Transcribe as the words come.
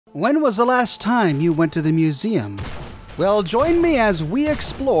When was the last time you went to the museum? Well, join me as we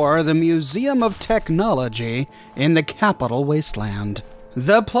explore the Museum of Technology in the Capital Wasteland.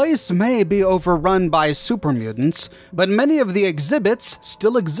 The place may be overrun by super mutants, but many of the exhibits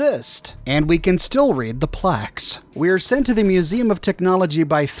still exist, and we can still read the plaques. We're sent to the Museum of Technology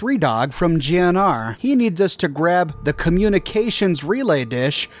by Three Dog from GNR. He needs us to grab the communications relay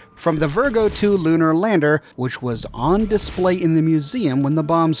dish from the Virgo 2 lunar lander, which was on display in the museum when the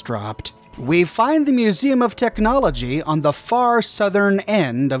bombs dropped. We find the Museum of Technology on the far southern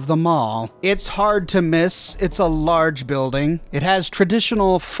end of the mall. It's hard to miss. It's a large building. It has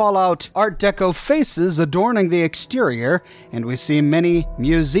traditional Fallout Art Deco faces adorning the exterior, and we see many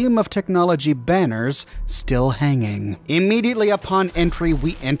Museum of Technology banners still hanging. Immediately upon entry,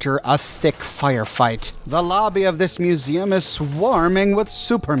 we enter a thick firefight. The lobby of this museum is swarming with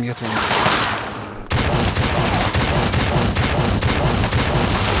super mutants.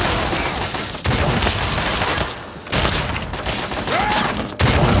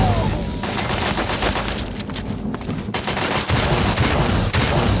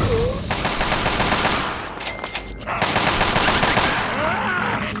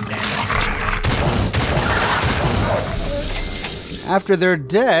 After they're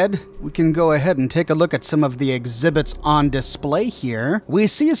dead, we can go ahead and take a look at some of the exhibits on display here. We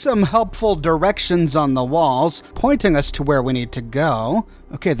see some helpful directions on the walls, pointing us to where we need to go.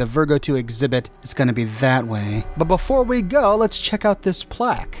 Okay, the Virgo 2 exhibit is going to be that way. But before we go, let's check out this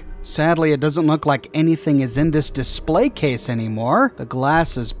plaque. Sadly, it doesn't look like anything is in this display case anymore. The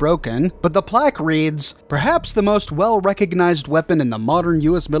glass is broken, but the plaque reads, "Perhaps the most well-recognized weapon in the modern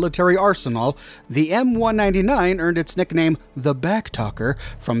U.S. military arsenal, the M199 earned its nickname, the Backtalker,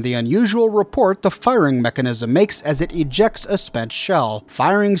 from the unusual report the firing mechanism makes as it ejects a spent shell.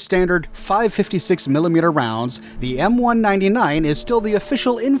 Firing standard 5.56mm rounds, the M199 is still the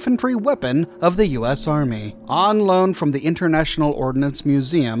official infantry weapon of the U.S. Army. On loan from the International Ordnance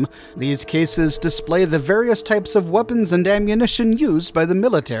Museum, these cases display the various types of weapons and ammunition used by the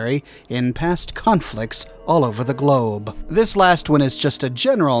military in past conflicts all over the globe." This last one is just a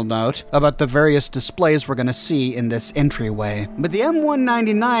general note about the various displays we're going to see in this entryway. But the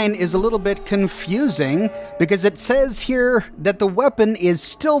M199 is a little bit confusing because it says here that the weapon is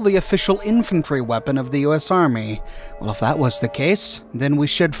still the official infantry weapon of the U.S. Army. Well, if that was the case, then we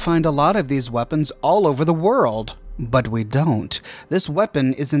should find a lot of these weapons all over the world. But we don't. This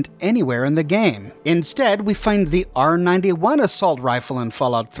weapon isn't anywhere in the game. Instead, we find the R91 assault rifle in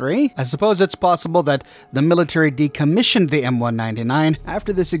Fallout 3. I suppose it's possible that the military decommissioned the M199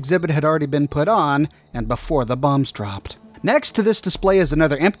 after this exhibit had already been put on and before the bombs dropped. Next to this display is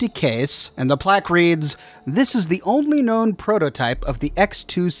another empty case, and the plaque reads, "This is the only known prototype of the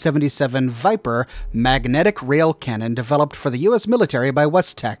X-277 Viper magnetic rail cannon developed for the U.S. military by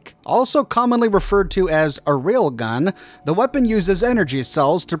Westech. Also commonly referred to as a railgun, the weapon uses energy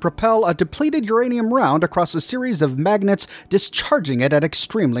cells to propel a depleted uranium round across a series of magnets, discharging it at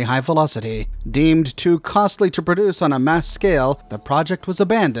extremely high velocity. Deemed too costly to produce on a mass scale, the project was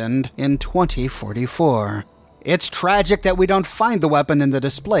abandoned in 2044. It's tragic that we don't find the weapon in the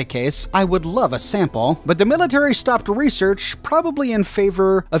display case. I would love a sample, but the military stopped research, probably in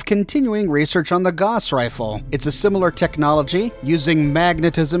favor of continuing research on the Gauss rifle. It's a similar technology, using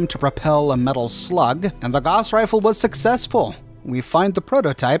magnetism to propel a metal slug, and the Gauss rifle was successful. We find the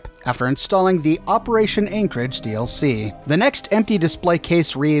prototype after installing the Operation Anchorage DLC. The next empty display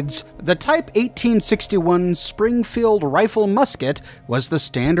case reads, "The Type 1861 Springfield rifle musket was the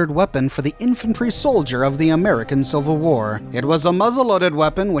standard weapon for the infantry soldier of the American Civil War. It was a muzzle-loaded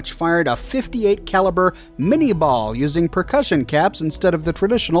weapon which fired a .58 caliber mini ball using percussion caps instead of the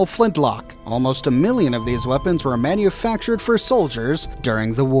traditional flintlock. Almost 1 million of these weapons were manufactured for soldiers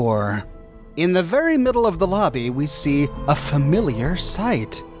during the war." In the very middle of the lobby, we see a familiar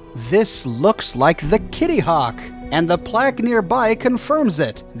sight. This looks like the Kitty Hawk, and the plaque nearby confirms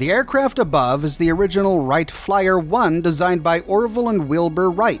it. The aircraft above is the original Wright Flyer 1 designed by Orville and Wilbur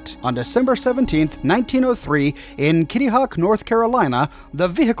Wright. On December 17, 1903, in Kitty Hawk, North Carolina, the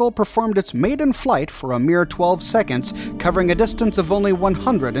vehicle performed its maiden flight for a mere 12 seconds, covering a distance of only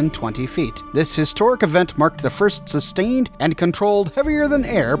 120 feet. This historic event marked the first sustained and controlled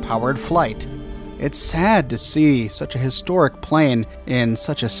heavier-than-air powered flight. It's sad to see such a historic plane in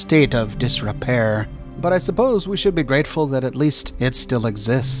such a state of disrepair. But I suppose we should be grateful that at least it still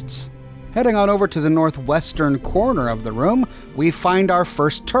exists. Heading on over to the northwestern corner of the room, we find our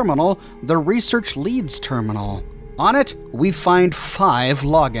first terminal, the Research Leads Terminal. On it, we find 5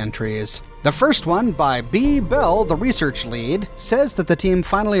 log entries. The first one, by B. Bell, the research lead, says that the team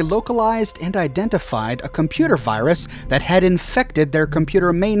finally localized and identified a computer virus that had infected their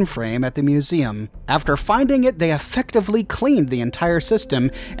computer mainframe at the museum. After finding it, they effectively cleaned the entire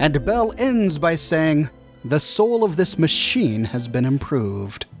system, and Bell ends by saying, "The soul of this machine has been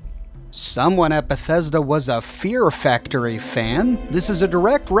improved." Someone at Bethesda was a Fear Factory fan. This is a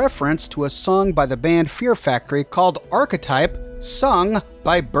direct reference to a song by the band Fear Factory called Archetype, sung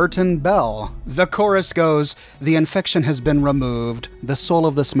by Burton Bell. The chorus goes, "The infection has been removed. The soul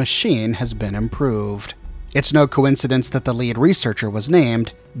of this machine has been improved." It's no coincidence that the lead researcher was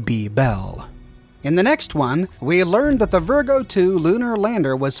named B. Bell. In the next one, we learned that the Virgo 2 lunar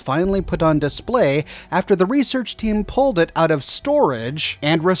lander was finally put on display after the research team pulled it out of storage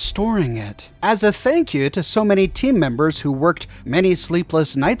and restoring it. As a thank you to so many team members who worked many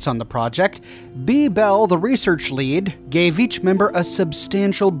sleepless nights on the project, B. Bell, the research lead, gave each member a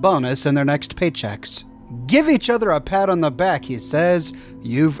substantial bonus in their next paychecks. "Give each other a pat on the back," he says.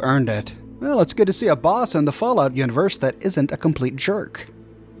 "You've earned it." Well, it's good to see a boss in the Fallout universe that isn't a complete jerk.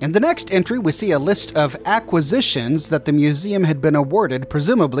 In the next entry, we see a list of acquisitions that the museum had been awarded,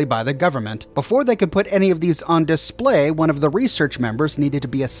 presumably by the government. Before they could put any of these on display, one of the research members needed to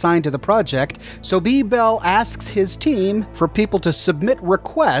be assigned to the project, so B. Bell asks his team for people to submit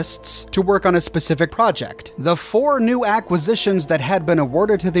requests to work on a specific project. The 4 new acquisitions that had been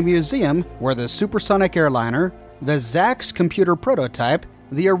awarded to the museum were the supersonic airliner, the Zax computer prototype,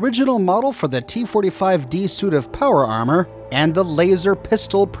 the original model for the T-45D suit of power armor, and the laser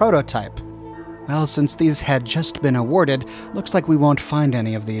pistol prototype. Well, since these had just been awarded, looks like we won't find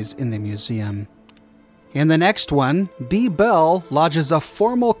any of these in the museum. In the next one, B. Bell lodges a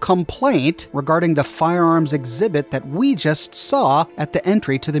formal complaint regarding the firearms exhibit that we just saw at the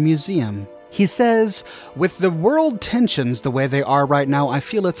entry to the museum. He says, "With the world tensions the way they are right now, I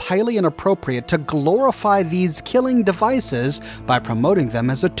feel it's highly inappropriate to glorify these killing devices by promoting them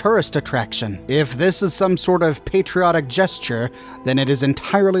as a tourist attraction. If this is some sort of patriotic gesture, then it is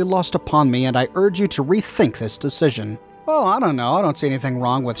entirely lost upon me, and I urge you to rethink this decision." Oh, I don't know. I don't see anything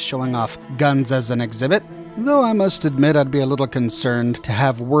wrong with showing off guns as an exhibit. Though I must admit I'd be a little concerned to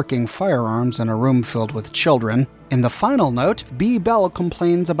have working firearms in a room filled with children. In the final note, B. Bell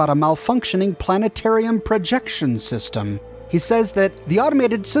complains about a malfunctioning planetarium projection system. He says that the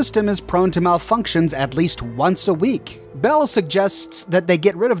automated system is prone to malfunctions at least once a week. Bell suggests that they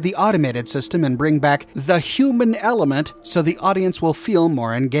get rid of the automated system and bring back the human element so the audience will feel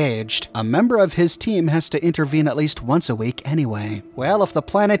more engaged. A member of his team has to intervene at least once a week anyway. Well, if the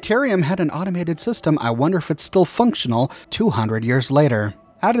planetarium had an automated system, I wonder if it's still functional 200 years later.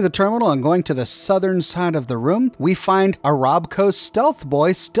 Out of the terminal and going to the southern side of the room, we find a Robco Stealth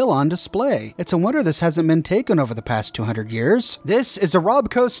Boy still on display. It's a wonder this hasn't been taken over the past 200 years. This is a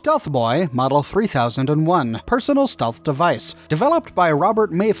Robco Stealth Boy, model 3001, personal stealth device. Developed by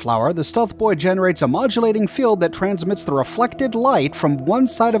Robert Mayflower, the Stealth Boy generates a modulating field that transmits the reflected light from one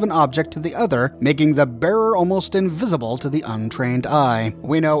side of an object to the other, making the bearer almost invisible to the untrained eye.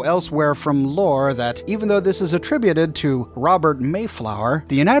 We know elsewhere from lore that even though this is attributed to Robert Mayflower,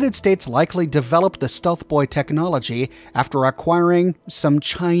 the United States likely developed the Stealth Boy technology after acquiring some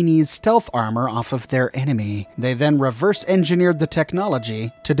Chinese stealth armor off of their enemy. They then reverse-engineered the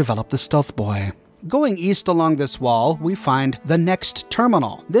technology to develop the Stealth Boy. Going east along this wall, we find the next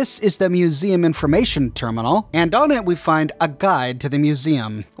terminal. This is the Museum Information Terminal, and on it we find a guide to the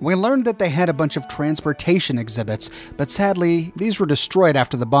museum. We learned that they had a bunch of transportation exhibits, but sadly, these were destroyed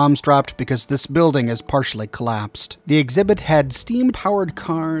after the bombs dropped because this building is partially collapsed. The exhibit had steam-powered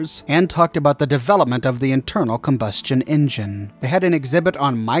cars and talked about the development of the internal combustion engine. They had an exhibit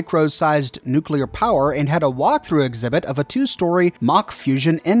on micro-sized nuclear power and had a walkthrough exhibit of a 2-story Mach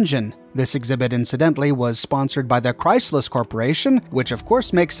fusion engine. This exhibit, incidentally, was sponsored by the Chrysler Corporation, which of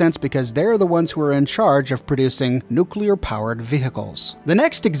course makes sense because they're the ones who are in charge of producing nuclear-powered vehicles. The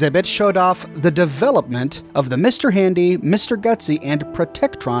next exhibit showed off the development of the Mr. Handy, Mr. Gutsy, and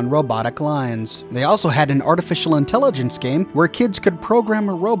Protectron robotic lines. They also had an artificial intelligence game where kids could program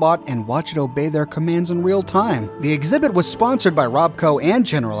a robot and watch it obey their commands in real time. The exhibit was sponsored by Robco and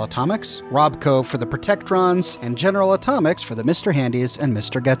General Atomics, Robco for the Protectrons, and General Atomics for the Mr. Handys and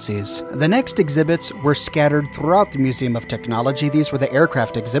Mr. Gutsies. The next exhibits were scattered throughout the Museum of Technology. These were the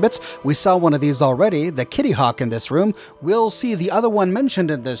aircraft exhibits. We saw one of these already, the Kitty Hawk in this room. We'll see the other one mentioned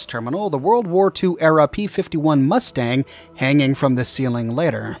in this terminal, the World War II era P-51 Mustang, hanging from the ceiling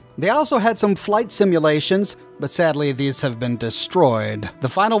later. They also had some flight simulations, but sadly these have been destroyed. The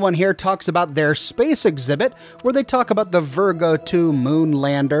final one here talks about their space exhibit, where they talk about the Virgo 2 moon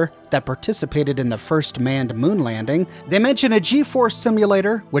lander that participated in the first manned moon landing. They mention a G-force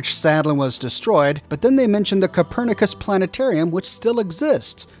simulator, which sadly was destroyed, but then they mention the Copernicus Planetarium, which still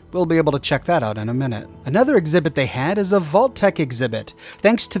exists. We'll be able to check that out in a minute. Another exhibit they had is a Vault-Tec exhibit.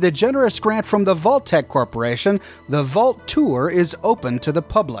 Thanks to the generous grant from the Vault-Tec Corporation, the Vault Tour is open to the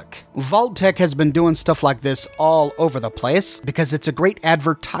public. Vault-Tec has been doing stuff like this all over the place because it's a great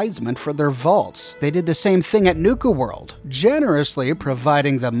advertisement for their vaults. They did the same thing at Nuka World, generously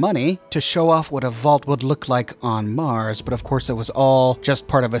providing the money to show off what a vault would look like on Mars, but of course it was all just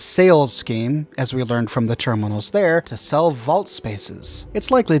part of a sales scheme, as we learned from the terminals there, to sell vault spaces.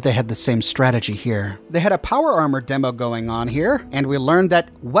 It's likely they had the same strategy here. They had a power armor demo going on here, and we learned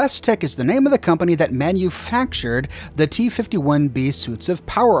that Westech is the name of the company that manufactured the T-51B suits of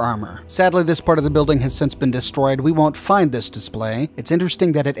power armor. Sadly, this part of the building has since been destroyed. We won't find this display. It's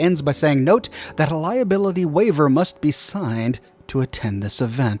interesting that it ends by saying, "Note that a liability waiver must be signed to attend this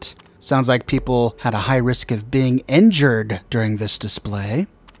event." Sounds like people had a high risk of being injured during this display.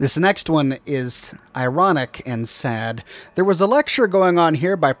 This next one is ironic and sad. There was a lecture going on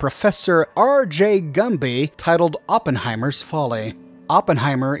here by Professor R.J. Gumby titled Oppenheimer's Folly.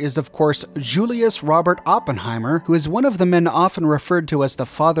 Oppenheimer is, of course, Julius Robert Oppenheimer, who is one of the men often referred to as the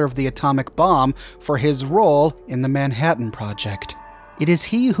father of the atomic bomb for his role in the Manhattan Project. It is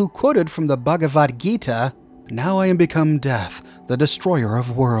he who quoted from the Bhagavad Gita, "Now I am become death, the destroyer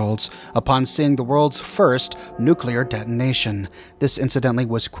of worlds," upon seeing the world's first nuclear detonation. This incidentally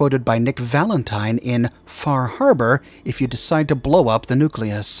was quoted by Nick Valentine in Far Harbor, "If you decide to blow up the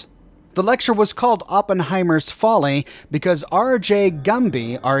nucleus." The lecture was called Oppenheimer's Folly because R.J.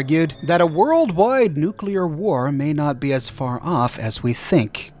 Gumby argued that a worldwide nuclear war may not be as far off as we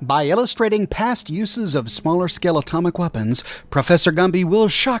think. By illustrating past uses of smaller-scale atomic weapons, Professor Gumby will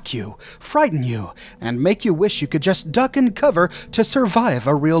shock you, frighten you, and make you wish you could just duck and cover to survive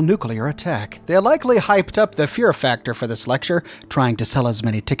a real nuclear attack. They likely hyped up the fear factor for this lecture, trying to sell as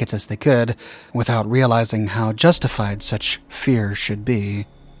many tickets as they could, without realizing how justified such fear should be.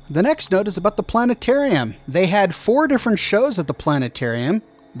 The next note is about the planetarium. They had 4 different shows at the planetarium.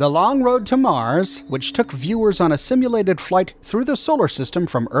 The Long Road to Mars, which took viewers on a simulated flight through the solar system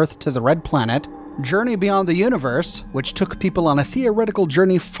from Earth to the Red Planet. Journey Beyond the Universe, which took people on a theoretical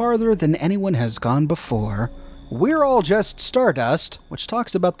journey farther than anyone has gone before. We're All Just Stardust, which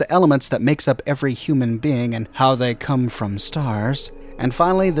talks about the elements that makes up every human being and how they come from stars. And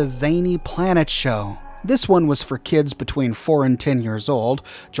finally, the Zany Planet Show. This one was for kids between 4 and 10 years old.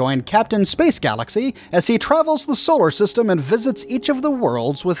 Join Captain Space Galaxy as he travels the solar system and visits each of the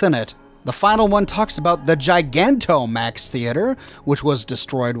worlds within it. The final one talks about the Gigantomax Theater, which was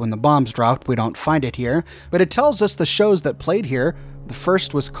destroyed when the bombs dropped. We don't find it here, but it tells us the shows that played here. The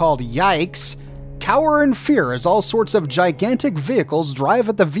first was called Yikes. Cower in fear as all sorts of gigantic vehicles drive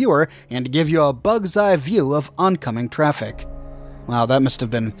at the viewer and give you a bug's eye view of oncoming traffic. Wow, that must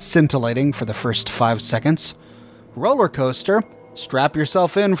have been scintillating for the first 5 seconds. Roller coaster. Strap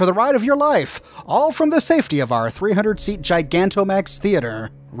yourself in for the ride of your life, all from the safety of our 300-seat Gigantomax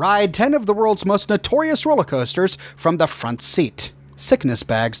Theater. Ride 10 of the world's most notorious roller coasters from the front seat. Sickness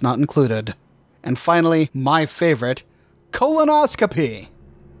bags not included. And finally, my favorite, colonoscopy.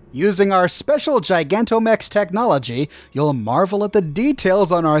 Using our special Gigantomax technology, you'll marvel at the details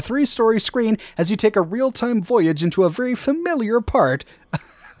on our 3-story screen as you take a real-time voyage into a very familiar part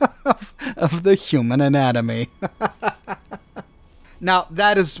of the human anatomy. Now,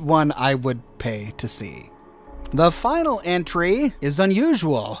 that is one I would pay to see. The final entry is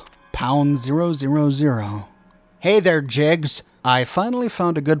unusual. #000. Hey there, Jiggs. I finally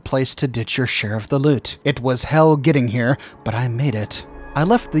found a good place to ditch your share of the loot. It was hell getting here, but I made it. I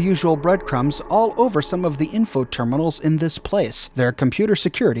left the usual breadcrumbs all over some of the info terminals in this place. Their computer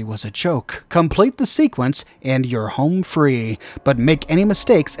security was a joke. Complete the sequence and you're home free, but make any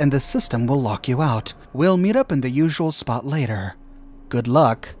mistakes and the system will lock you out. We'll meet up in the usual spot later. Good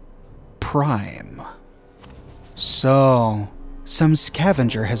luck, Prime. So, some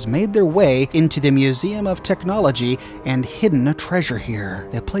scavenger has made their way into the Museum of Technology and hidden a treasure here.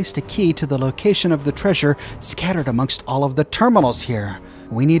 They placed a key to the location of the treasure scattered amongst all of the terminals here.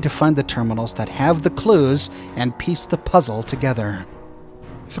 We need to find the terminals that have the clues and piece the puzzle together.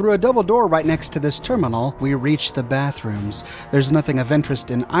 Through a double door right next to this terminal, we reach the bathrooms. There's nothing of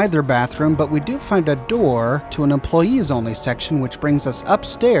interest in either bathroom, but we do find a door to an employees-only section, which brings us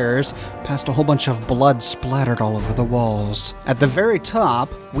upstairs past a whole bunch of blood splattered all over the walls. At the very top,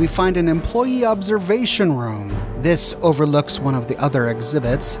 we find an employee observation room. This overlooks one of the other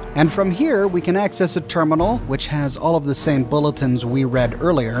exhibits, and from here we can access a terminal which has all of the same bulletins we read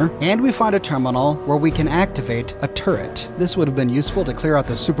earlier, and we find a terminal where we can activate a turret. This would have been useful to clear out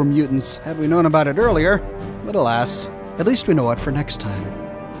the super mutants had we known about it earlier, but alas, at least we know it for next time.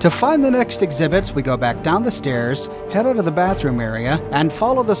 To find the next exhibits, we go back down the stairs, head out of the bathroom area, and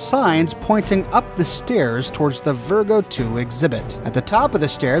follow the signs pointing up the stairs towards the Virgo 2 exhibit. At the top of the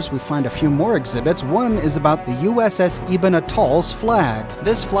stairs, we find a few more exhibits. One is about the USS Ibn Atoll's flag.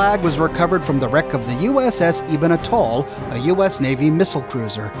 This flag was recovered from the wreck of the USS Ibn Atoll, a U.S. Navy missile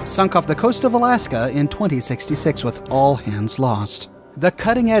cruiser, sunk off the coast of Alaska in 2066 with all hands lost. The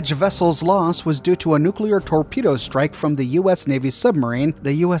cutting-edge vessel's loss was due to a nuclear torpedo strike from the U.S. Navy submarine,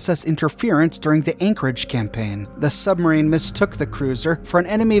 the USS Interference, during the Anchorage campaign. The submarine mistook the cruiser for an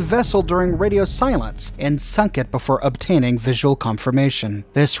enemy vessel during radio silence and sunk it before obtaining visual confirmation.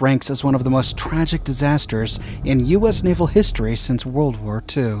 This ranks as one of the most tragic disasters in U.S. naval history since World War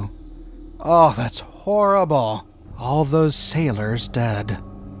II. Oh, that's horrible. All those sailors dead.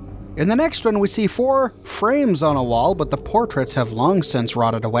 In the next one, we see 4 frames on a wall, but the portraits have long since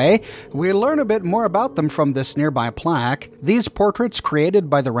rotted away. We learn a bit more about them from this nearby plaque. These portraits, created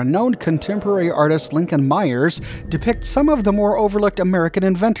by the renowned contemporary artist Lincoln Myers, depict some of the more overlooked American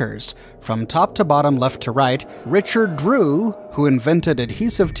inventors. From top to bottom, left to right, Richard Drew, who invented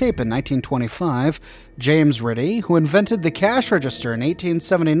adhesive tape in 1925, James Ritty, who invented the cash register in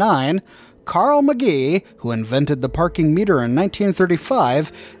 1879, Carl McGee, who invented the parking meter in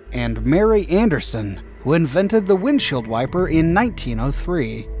 1935, and Mary Anderson, who invented the windshield wiper in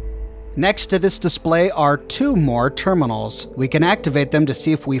 1903. Next to this display are 2 more terminals. We can activate them to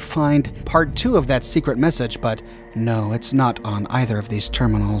see if we find part 2 of that secret message, but no, it's not on either of these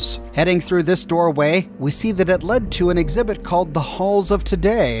terminals. Heading through this doorway, we see that it led to an exhibit called the Halls of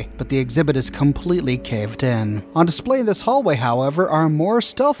Today, but the exhibit is completely caved in. On display in this hallway, however, are more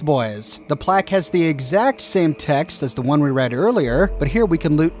stealth boys. The plaque has the exact same text as the one we read earlier, but here we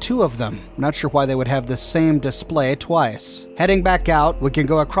can loot 2 of them. I'm not sure why they would have the same display twice. Heading back out, we can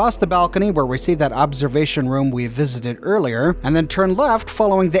go across the balcony where we see that observation room we visited earlier, and then turn left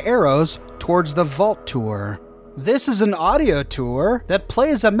following the arrows towards the vault tour. This is an audio tour that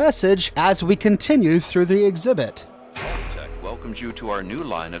plays a message as we continue through the exhibit. VaultTech welcomes you to our new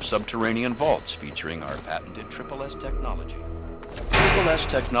line of subterranean vaults featuring our patented S technology. S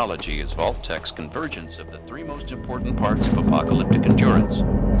technology is VaultTech's convergence of the 3 most important parts of apocalyptic endurance: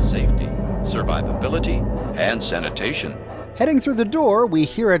 safety, survivability, and sanitation. Heading through the door, we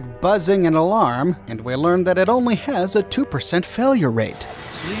hear it buzzing an alarm, and we learn that it only has a 2% failure rate.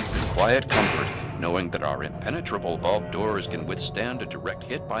 Sleep in quiet comfort, knowing that our impenetrable vault doors can withstand a direct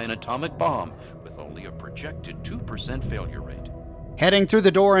hit by an atomic bomb with only a projected 2% failure rate. Heading through the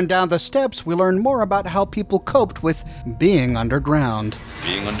door and down the steps, we learn more about how people coped with being underground.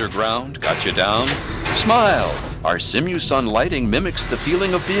 Being underground got you down? Smile! Our Simu-Sun lighting mimics the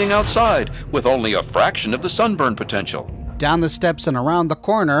feeling of being outside with only a fraction of the sunburn potential. Down the steps and around the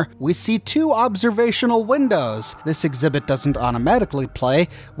corner, we see 2 observational windows. This exhibit doesn't automatically play.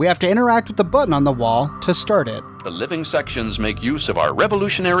 We have to interact with the button on the wall to start it. The living sections make use of our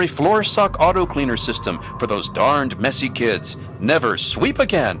revolutionary floor suck auto cleaner system for those darned messy kids. Never sweep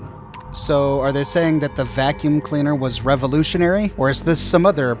again. So are they saying that the vacuum cleaner was revolutionary? Or is this some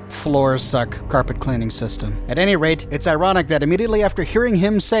other floor suck carpet cleaning system? At any rate, it's ironic that immediately after hearing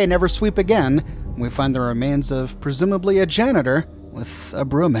him say never sweep again, we find the remains of presumably a janitor with a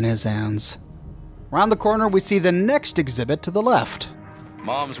broom in his hands. Round the corner, we see the next exhibit to the left.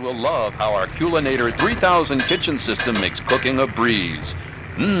 Moms will love how our Culinator 3000 kitchen system makes cooking a breeze.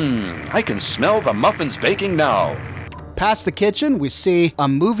 I can smell the muffins baking now. Past the kitchen, we see a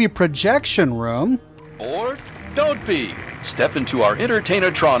movie projection room. Or don't be. Step into our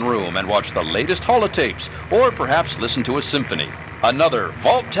Entertainatron room and watch the latest holotapes, or perhaps listen to a symphony. Another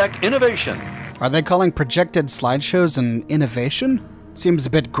VaultTech innovation. Are they calling projected slideshows an innovation? Seems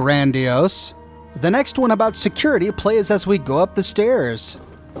a bit grandiose. The next one about security plays as we go up the stairs.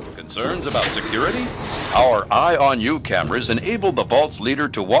 Concerns about security? Our Eye on You cameras enable the Vault's leader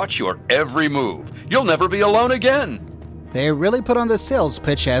to watch your every move. You'll never be alone again. They really put on the sales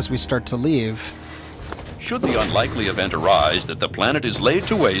pitch as we start to leave. Should the unlikely event arise that the planet is laid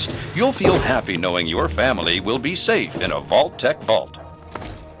to waste, you'll feel happy knowing your family will be safe in a VaultTech vault.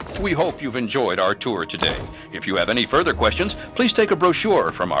 We hope you've enjoyed our tour today. If you have any further questions, please take a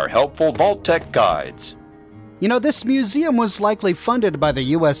brochure from our helpful Vault Tech guides. You know, this museum was likely funded by the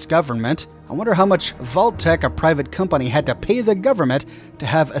US government. I wonder how much Vault Tech, a private company, had to pay the government to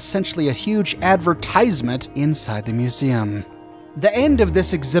have essentially a huge advertisement inside the museum. The end of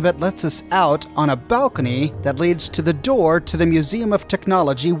this exhibit lets us out on a balcony that leads to the door to the Museum of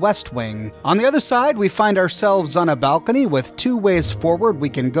Technology West Wing. On the other side, we find ourselves on a balcony with two ways forward. We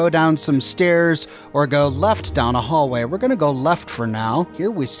can go down some stairs or go left down a hallway. We're going to go left for now.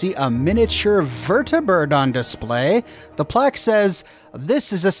 Here we see a miniature vertibird on display. The plaque says,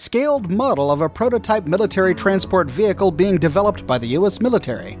 "This is a scaled model of a prototype military transport vehicle being developed by the U.S.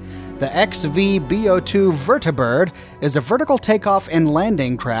 military. The XV-BO2 Vertibird is a vertical takeoff and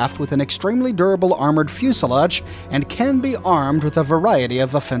landing craft with an extremely durable armored fuselage and can be armed with a variety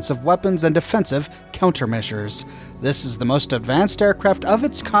of offensive weapons and defensive countermeasures. This is the most advanced aircraft of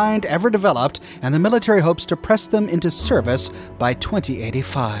its kind ever developed, and the military hopes to press them into service by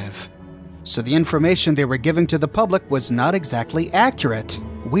 2085. So the information they were giving to the public was not exactly accurate.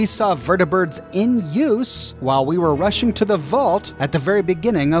 We saw vertibirds in use while we were rushing to the vault at the very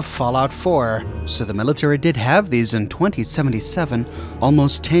beginning of Fallout 4. So the military did have these in 2077,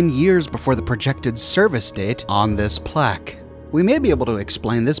 almost 10 years before the projected service date on this plaque. We may be able to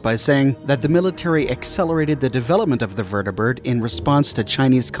explain this by saying that the military accelerated the development of the vertibird in response to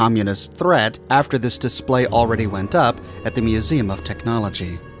Chinese communist threat after this display already went up at the Museum of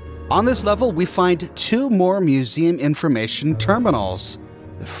Technology. On this level, we find two more museum information terminals.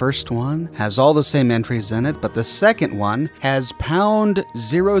 The first one has all the same entries in it, but the second one has pound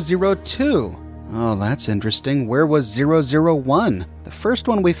 002. Oh, that's interesting. Where was 001? The first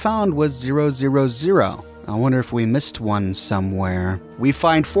one we found was 000. I wonder if we missed one somewhere. We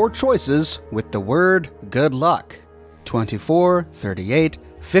find four choices with the word good luck: 24, 38,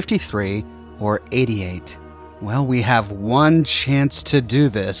 53, or 88. Well, we have one chance to do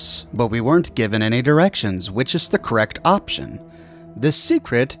this, but we weren't given any directions, which is the correct option. The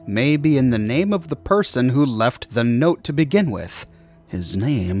secret may be in the name of the person who left the note to begin with. His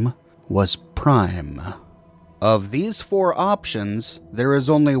name was Prime. Of these four options, there is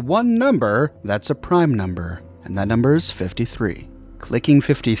only one number that's a prime number, and that number is 53. Clicking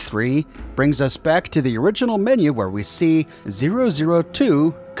 53 brings us back to the original menu where we see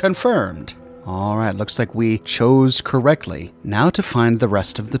 002 confirmed. Alright, looks like we chose correctly. Now to find the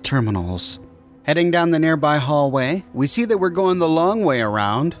rest of the terminals. Heading down the nearby hallway, we see that we're going the long way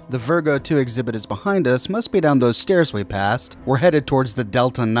around. The Virgo 2 exhibit is behind us, must be down those stairs we passed. We're headed towards the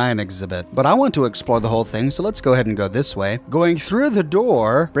Delta 9 exhibit, but I want to explore the whole thing, so let's go ahead and go this way. Going through the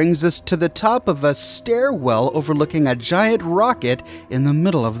door brings us to the top of a stairwell overlooking a giant rocket in the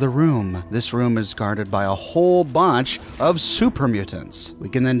middle of the room. This room is guarded by a whole bunch of super mutants. We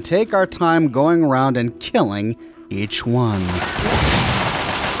can then take our time going around and killing each one.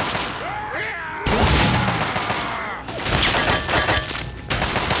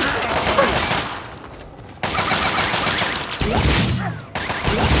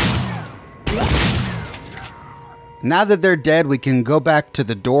 Now that they're dead, we can go back to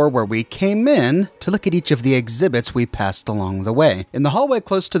the door where we came in to look at each of the exhibits we passed along the way. In the hallway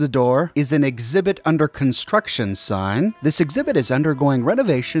close to the door is an exhibit under construction sign. This exhibit is undergoing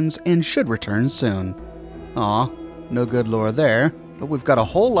renovations and should return soon. Aw, no good lore there. But we've got a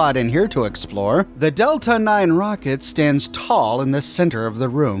whole lot in here to explore. The Delta 9 rocket stands tall in the center of the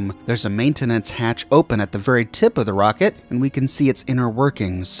room. There's a maintenance hatch open at the very tip of the rocket, and we can see its inner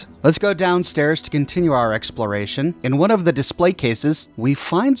workings. Let's go downstairs to continue our exploration. In one of the display cases, we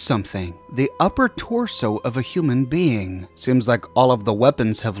find something. The upper torso of a human being. Seems like all of the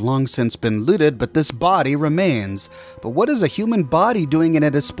weapons have long since been looted, but this body remains. But what is a human body doing in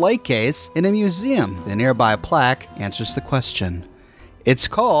a display case in a museum? The nearby plaque answers the question. It's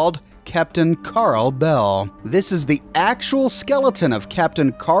called Captain Carl Bell. This is the actual skeleton of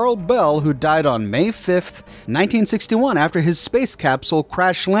Captain Carl Bell, who died on May 5th, 1961 after his space capsule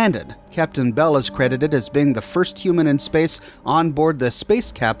crash-landed. Captain Bell is credited as being the first human in space on board the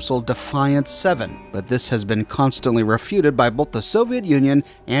space capsule Defiant 7, but this has been constantly refuted by both the Soviet Union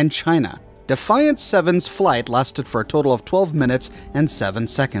and China. Defiant 7's flight lasted for a total of 12 minutes and 7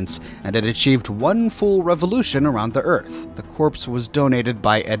 seconds, and it achieved one full revolution around the Earth. The corpse was donated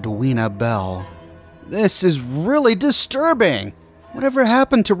by Edwina Bell. This is really disturbing. Whatever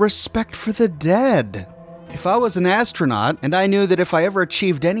happened to respect for the dead? If I was an astronaut, and I knew that if I ever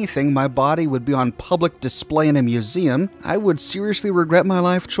achieved anything, my body would be on public display in a museum, I would seriously regret my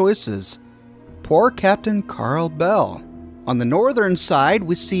life choices. Poor Captain Carl Bell. On the northern side,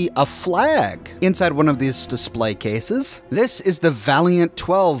 we see a flag inside one of these display cases. This is the Valiant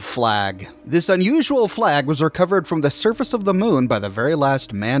 12 flag. This unusual flag was recovered from the surface of the moon by the very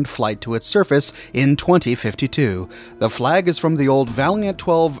last manned flight to its surface in 2052. The flag is from the old Valiant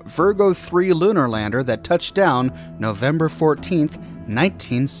 12 Virgo 3 lunar lander that touched down November 14th,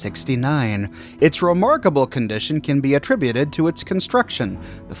 1969. Its remarkable condition can be attributed to its construction.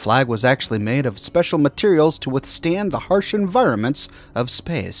 The flag was actually made of special materials to withstand the harsh environments of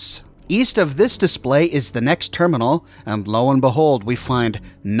space. East of this display is the next terminal, and lo and behold, we find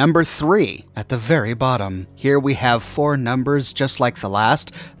number 3 at the very bottom. Here we have 4 numbers just like the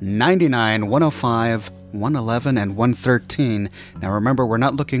last, 99, 105, 111, and 113. Now remember, we're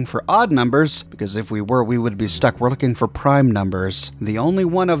not looking for odd numbers, because if we were, we would be stuck. We're looking for prime numbers. The only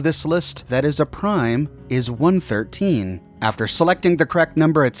one of this list that is a prime is 113. After selecting the correct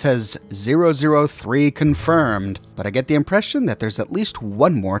number, it says 003 confirmed, but I get the impression that there's at least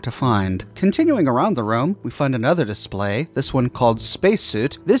one more to find. Continuing around the room, we find another display, this one called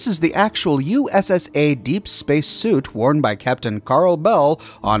Spacesuit. This is the actual USSA deep space suit worn by Captain Carl Bell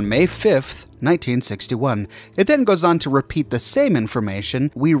on May 5th, 1961. It then goes on to repeat the same information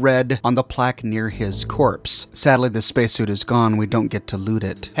we read on the plaque near his corpse. Sadly, the spacesuit is gone. We don't get to loot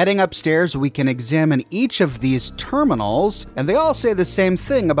it. Heading upstairs, we can examine each of these terminals, and they all say the same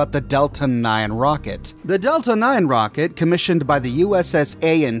thing about the Delta IX rocket. The Delta IX rocket, commissioned by the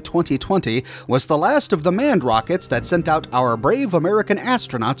USSA in 2020, was the last of the manned rockets that sent out our brave American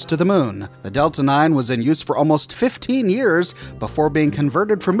astronauts to the moon. The Delta IX was in use for almost 15 years before being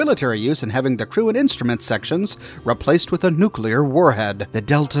converted for military use and having the crew and instrument sections replaced with a nuclear warhead. The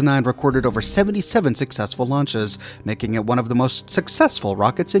Delta IX recorded over 77 successful launches, making it one of the most successful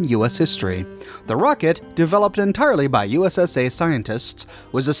rockets in U.S. history. The rocket, developed entirely by USSA scientists,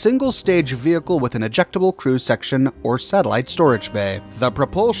 was a single-stage vehicle with an ejectable crew section or satellite storage bay. The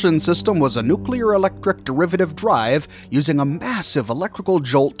propulsion system was a nuclear-electric derivative drive using a massive electrical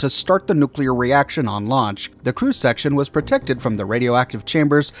jolt to start the nuclear reaction on launch. The crew section was protected from the radioactive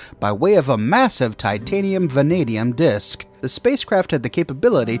chambers by way of a massive titanium vanadium disc. The spacecraft had the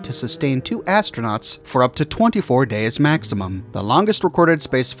capability to sustain 2 astronauts for up to 24 days maximum. The longest recorded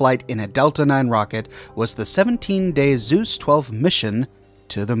spaceflight in a Delta IX rocket was the 17-day Zeus 12 mission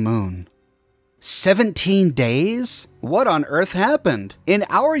to the moon. 17 days? What on earth happened? In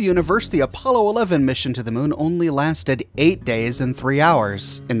our universe, the Apollo 11 mission to the moon only lasted 8 days and 3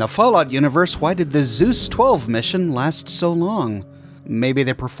 hours. In the Fallout universe, why did the Zeus 12 mission last so long? Maybe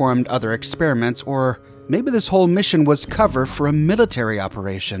they performed other experiments, or maybe this whole mission was cover for a military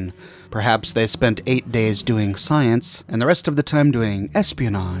operation. Perhaps they spent 8 days doing science, and the rest of the time doing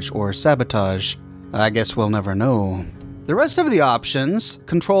espionage or sabotage. I guess we'll never know. The rest of the options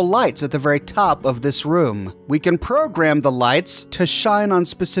control lights at the very top of this room. We can program the lights to shine on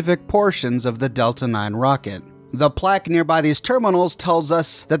specific portions of the Delta IX rocket. The plaque nearby these terminals tells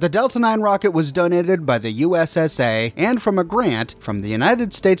us that the Delta IX rocket was donated by the USSA and from a grant from the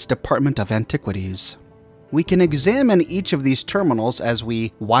United States Department of Antiquities. We can examine each of these terminals as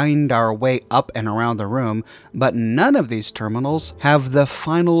we wind our way up and around the room, but none of these terminals have the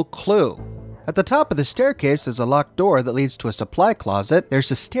final clue. At the top of the staircase is a locked door that leads to a supply closet. There's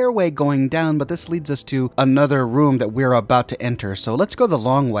a stairway going down, but this leads us to another room that we're about to enter. So let's go the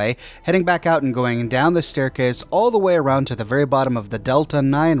long way, heading back out and going down the staircase all the way around to the very bottom of the Delta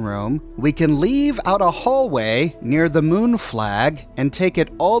IX room. We can leave out a hallway near the moon flag and take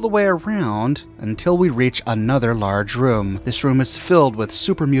it all the way around until we reach another large room. This room is filled with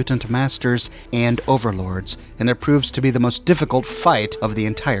super mutant masters and overlords, and it proves to be the most difficult fight of the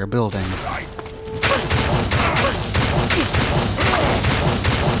entire building.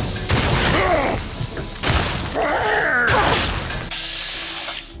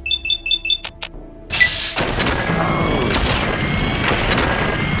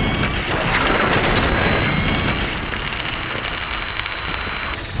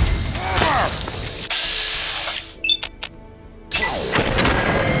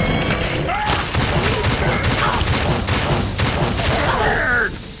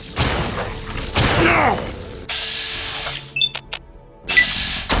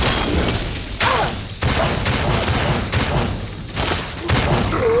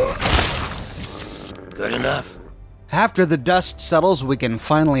 Good enough. After the dust settles, we can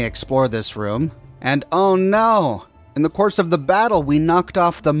finally explore this room. And oh no! In the course of the battle, we knocked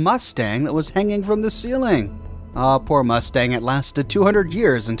off the Mustang that was hanging from the ceiling. Ah, poor Mustang, it lasted 200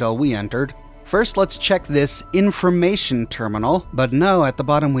 years until we entered. First, let's check this information terminal, but no, at the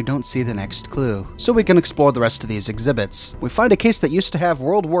bottom we don't see the next clue. So we can explore the rest of these exhibits. We find a case that used to have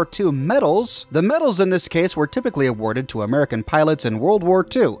World War II medals. The medals in this case were typically awarded to American pilots in World War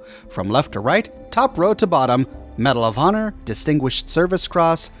II. From left to right, top row to bottom, Medal of Honor, Distinguished Service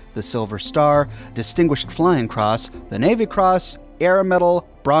Cross, the Silver Star, Distinguished Flying Cross, the Navy Cross, Air Medal,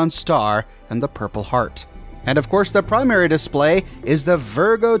 Bronze Star, and the Purple Heart. And of course, the primary display is the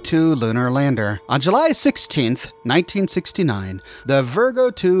Virgo 2 lunar lander. On July 16th, 1969, the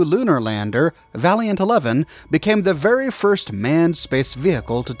Virgo 2 lunar lander, Valiant 11, became the very first manned space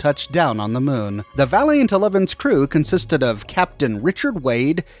vehicle to touch down on the moon. The Valiant 11's crew consisted of Captain Richard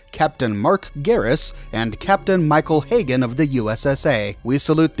Wade, Captain Mark Garris, and Captain Michael Hagan of the USSA. We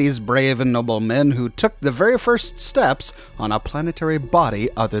salute these brave and noble men who took the very first steps on a planetary body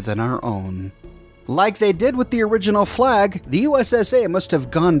other than our own. Like they did with the original flag, the USSA must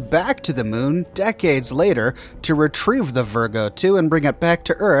have gone back to the moon decades later to retrieve the Virgo 2 and bring it back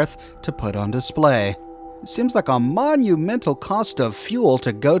to Earth to put on display. It seems like a monumental cost of fuel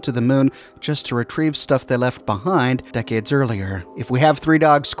to go to the moon just to retrieve stuff they left behind decades earlier. If we have Three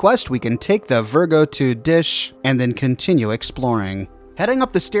Dogs Quest, we can take the Virgo 2 dish and then continue exploring. Heading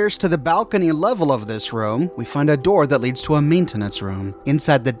up the stairs to the balcony level of this room, we find a door that leads to a maintenance room.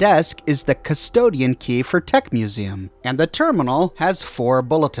 Inside the desk is the custodian key for Tech Museum, and the terminal has 4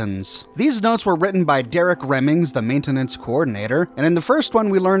 bulletins. These notes were written by Derek Remmings, the maintenance coordinator, and in the first one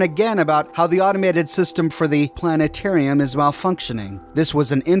we learn again about how the automated system for the planetarium is malfunctioning. This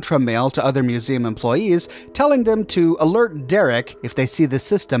was an intra-mail to other museum employees telling them to alert Derek if they see the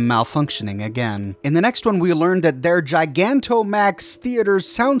system malfunctioning again. In the next one we learned that their Gigantomax theater's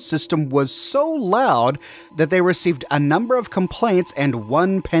sound system was so loud that they received a number of complaints and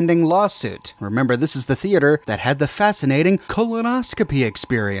 1 pending lawsuit. Remember, this is the theater that had the fascinating colonoscopy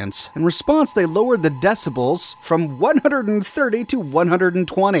experience. In response, they lowered the decibels from 130 to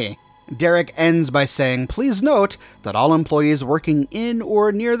 120. Derek ends by saying, "Please note that all employees working in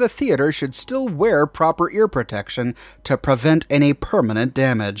or near the theater should still wear proper ear protection to prevent any permanent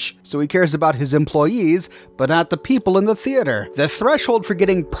damage." So he cares about his employees, but not the people in the theater. The threshold for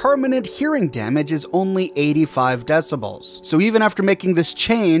getting permanent hearing damage is only 85 decibels. So even after making this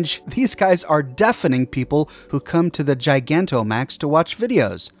change, these guys are deafening people who come to the Gigantomax to watch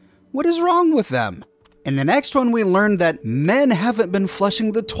videos. What is wrong with them? In the next one, we learned that men haven't been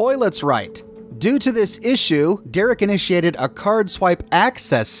flushing the toilets right. Due to this issue, Derek initiated a card swipe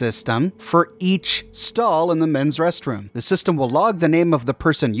access system for each stall in the men's restroom. The system will log the name of the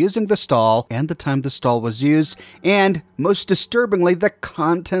person using the stall and the time the stall was used, and most disturbingly, the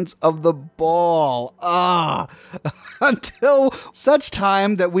contents of the bowl. Until such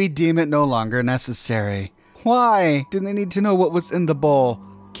time that we deem it no longer necessary. Why do they need to know what was in the bowl?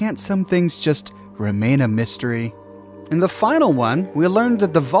 Can't some things just remain a mystery? In the final one, we learned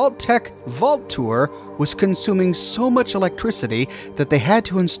that the Vault-Tec Vault Tour was consuming so much electricity that they had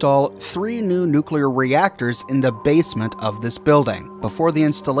to install 3 new nuclear reactors in the basement of this building. Before the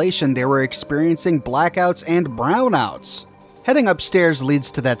installation, they were experiencing blackouts and brownouts. Heading upstairs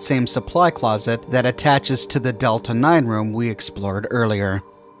leads to that same supply closet that attaches to the Delta 9 room we explored earlier.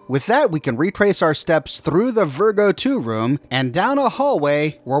 With that, we can retrace our steps through the Virgo 2 room and down a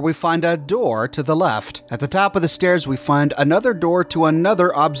hallway where we find a door to the left. At the top of the stairs, we find another door to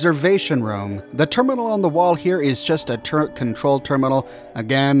another observation room. The terminal on the wall here is just a control terminal.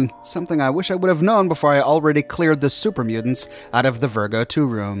 Again, something I wish I would have known before I already cleared the super mutants out of the Virgo 2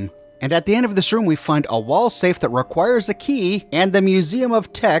 room. And at the end of this room, we find a wall safe that requires a key and the Museum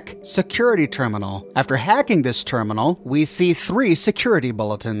of Tech security terminal. After hacking this terminal, we see 3 security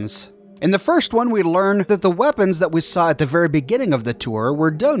bulletins. In the first one, we learn that the weapons that we saw at the very beginning of the tour were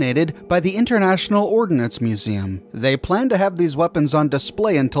donated by the International Ordnance Museum. They plan to have these weapons on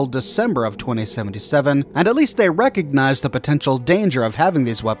display until December of 2077, and at least they recognize the potential danger of having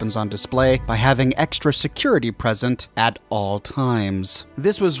these weapons on display by having extra security present at all times.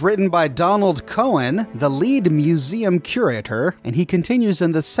 This was written by Donald Cohen, the lead museum curator, and he continues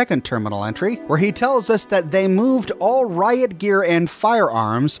in the second terminal entry, where he tells us that they moved all riot gear and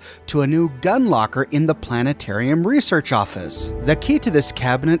firearms to a new gun locker in the Planetarium Research Office. The key to this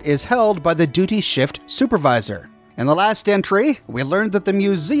cabinet is held by the duty shift supervisor. In the last entry, we learned that the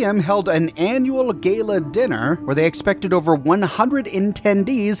museum held an annual gala dinner where they expected over 100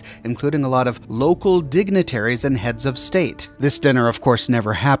 attendees, including a lot of local dignitaries and heads of state. This dinner, of course,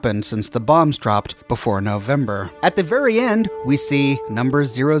 never happened since the bombs dropped before November. At the very end, we see number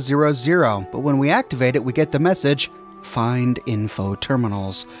 000, but when we activate it, we get the message, Find info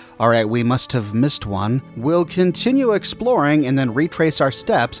terminals. Alright, we must have missed one. We'll continue exploring and then retrace our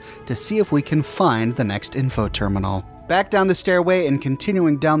steps to see if we can find the next info terminal. Back down the stairway and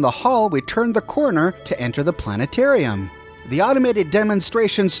continuing down the hall, we turn the corner to enter the planetarium. The automated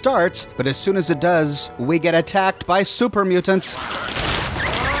demonstration starts, but as soon as it does, we get attacked by super mutants.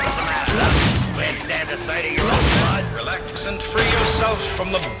 Relax and free yourself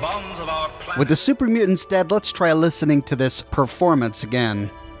from the bonds of our planet. With the super mutants dead, let's try listening to this performance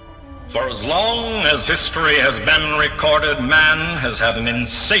again. For as long as history has been recorded, man has had an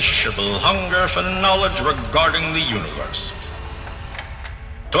insatiable hunger for knowledge regarding the universe.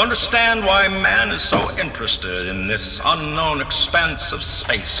 To understand why man is so interested in this unknown expanse of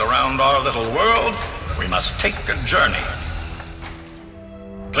space around our little world, we must take a journey.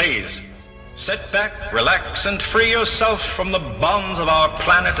 Please, sit back, relax, and free yourself from the bonds of our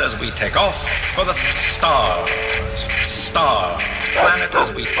planet as we take off for the stars. Planet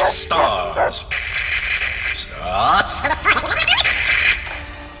as we stars.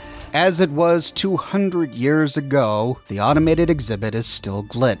 As it was 200 years ago, the automated exhibit is still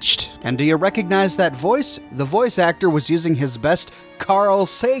glitched. And do you recognize that voice? The voice actor was using his best Carl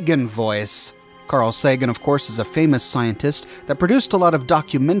Sagan voice. Carl Sagan, of course, is a famous scientist that produced a lot of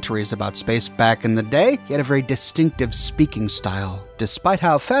documentaries about space back in the day. He had a very distinctive speaking style. Despite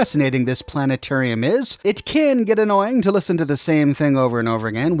how fascinating this planetarium is, it can get annoying to listen to the same thing over and over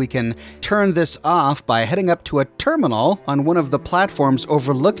again. We can turn this off by heading up to a terminal on one of the platforms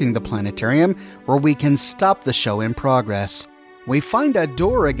overlooking the planetarium, where we can stop the show in progress. We find a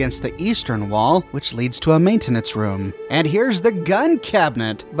door against the eastern wall, which leads to a maintenance room. And here's the gun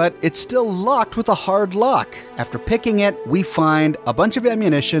cabinet, but it's still locked with a hard lock. After picking it, we find a bunch of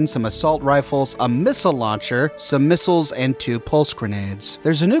ammunition, some assault rifles, a missile launcher, some missiles, and 2 pulse grenades.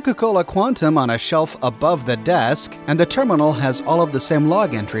 There's a Nuka-Cola Quantum on a shelf above the desk, and the terminal has all of the same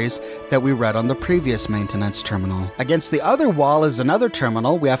log entries that we read on the previous maintenance terminal. Against the other wall is another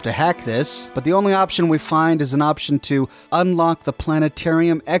terminal. We have to hack this, but the only option we find is an option to unlock the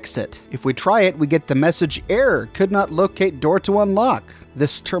planetarium exit. If we try it, we get the message error, could not locate door to unlock.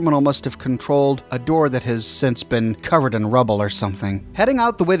 This terminal must have controlled a door that has since been covered in rubble or something. Heading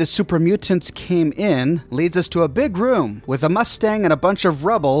out the way the super mutants came in leads us to a big room with a Mustang and a bunch of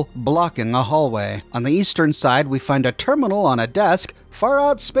rubble blocking a hallway. On the eastern side, we find a terminal on a desk, far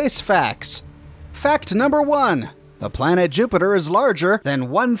out space facts. Fact number 1, the planet Jupiter is larger than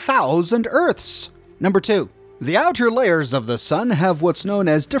 1,000 Earths. Number 2, the outer layers of the sun have what's known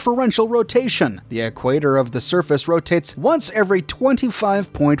as differential rotation. The equator of the surface rotates once every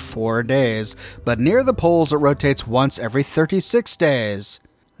 25.4 days, but near the poles it rotates once every 36 days.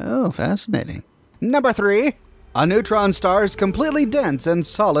 Oh, fascinating. Number 3, a neutron star is completely dense and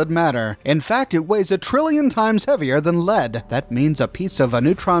solid matter. In fact, it weighs 1 trillion times heavier than lead. That means a piece of a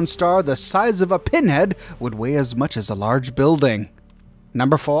neutron star the size of a pinhead would weigh as much as a large building.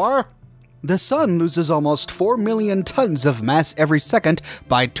 Number 4, the sun loses almost 4 million tons of mass every second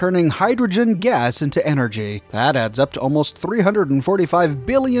by turning hydrogen gas into energy. That adds up to almost 345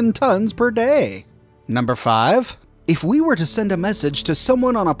 billion tons per day. Number 5, if we were to send a message to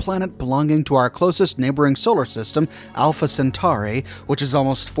someone on a planet belonging to our closest neighboring solar system, Alpha Centauri, which is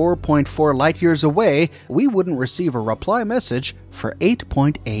almost 4.4 light years away, we wouldn't receive a reply message for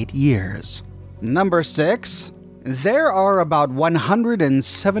 8.8 years. Number 6, there are about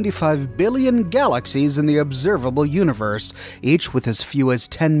 175 billion galaxies in the observable universe, each with as few as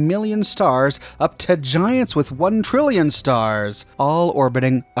 10 million stars up to giants with 1 trillion stars, all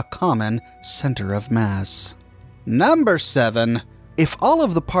orbiting a common center of mass. Number 7, if all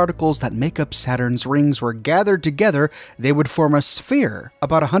of the particles that make up Saturn's rings were gathered together, they would form a sphere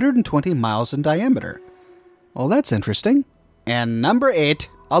about 120 miles in diameter. Well, that's interesting. And number 8,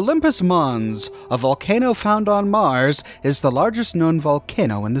 Olympus Mons, a volcano found on Mars, is the largest known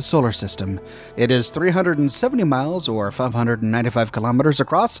volcano in the solar system. It is 370 miles or 595 kilometers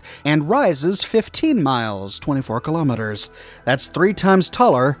across and rises 15 miles, 24 kilometers. That's 3 times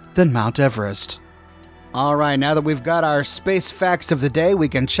taller than Mount Everest. Alright, now that we've got our space facts of the day, we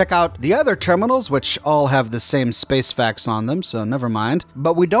can check out the other terminals, which all have the same space facts on them, so never mind.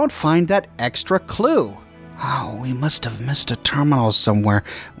 But we don't find that extra clue. Oh, we must have missed a terminal somewhere.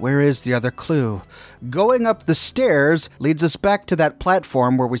 Where is the other clue? Going up the stairs leads us back to that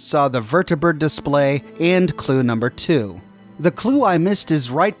platform where we saw the vertebrate display and clue number 2. The clue I missed is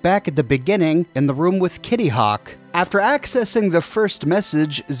right back at the beginning in the room with Kitty Hawk. After accessing the first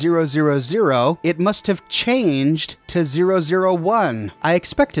message, 000, it must have changed to 001. I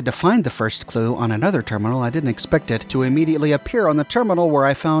expected to find the first clue on another terminal. I didn't expect it to immediately appear on the terminal where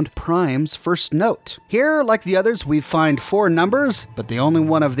I found Prime's first note. Here, like the others, we find 4 numbers, but the only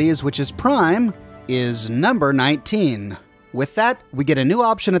one of these which is prime is number 19. With that, we get a new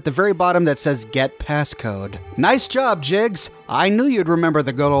option at the very bottom that says Get Passcode. Nice job, Jiggs! I knew you'd remember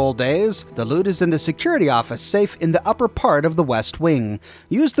the good old days. The loot is in the security office safe in the upper part of the West Wing.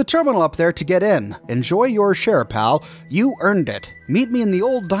 Use the terminal up there to get in. Enjoy your share, pal. You earned it. Meet me in the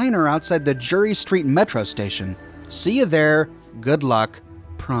old diner outside the Jury Street Metro station. See you there. Good luck,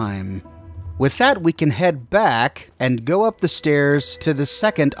 Prime. With that, we can head back and go up the stairs to the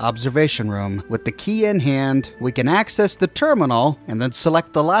second observation room. With the key in hand, we can access the terminal and then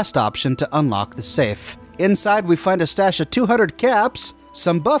select the last option to unlock the safe. Inside, we find a stash of 200 caps,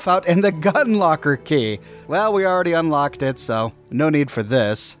 some buff out, and the gun locker key. Well, we already unlocked it, so no need for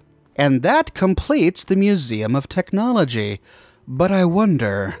this. And that completes the Museum of Technology. But I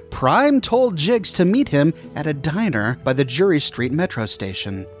wonder, Prime told Jiggs to meet him at a diner by the Jury Street Metro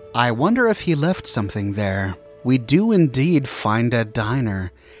station. I wonder if he left something there. We do indeed find a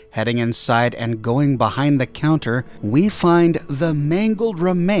diner. Heading inside and going behind the counter, we find the mangled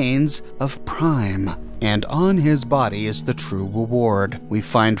remains of Prime. And on his body is the true reward. We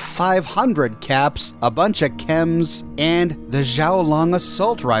find 500 caps, a bunch of chems, and the Xiaolong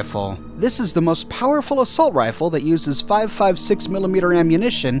assault rifle. This is the most powerful assault rifle that uses 5.56mm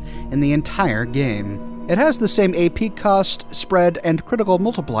ammunition in the entire game. It has the same AP cost, spread, and critical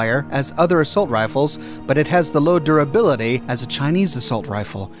multiplier as other assault rifles, but it has the low durability as a Chinese assault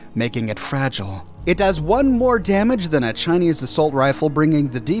rifle, making it fragile. It does 1 more damage than a Chinese assault rifle, bringing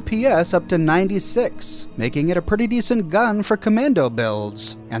the DPS up to 96, making it a pretty decent gun for commando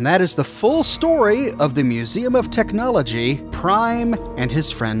builds. And that is the full story of the Museum of Technology, Prime, and his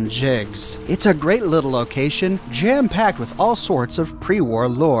friend Jiggs. It's a great little location, jam-packed with all sorts of pre-war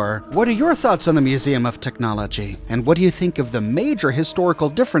lore. What are your thoughts on the Museum of Technology? And what do you think of the major historical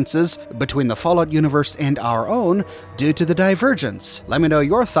differences between the Fallout universe and our own due to the divergence? Let me know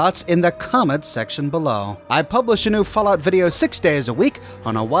your thoughts in the comments section below. I publish a new Fallout video 6 days a week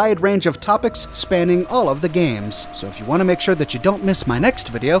on a wide range of topics spanning all of the games. So if you want to make sure that you don't miss my next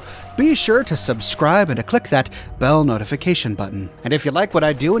video, be sure to subscribe and to click that bell notification button. And if you like what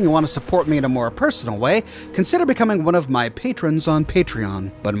I do and you want to support me in a more personal way, consider becoming one of my patrons on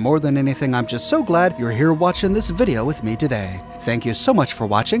Patreon. But more than anything, I'm just so glad you're here watching this video with me today. Thank you so much for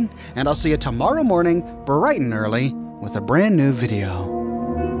watching, and I'll see you tomorrow morning, bright and early, with a brand new video.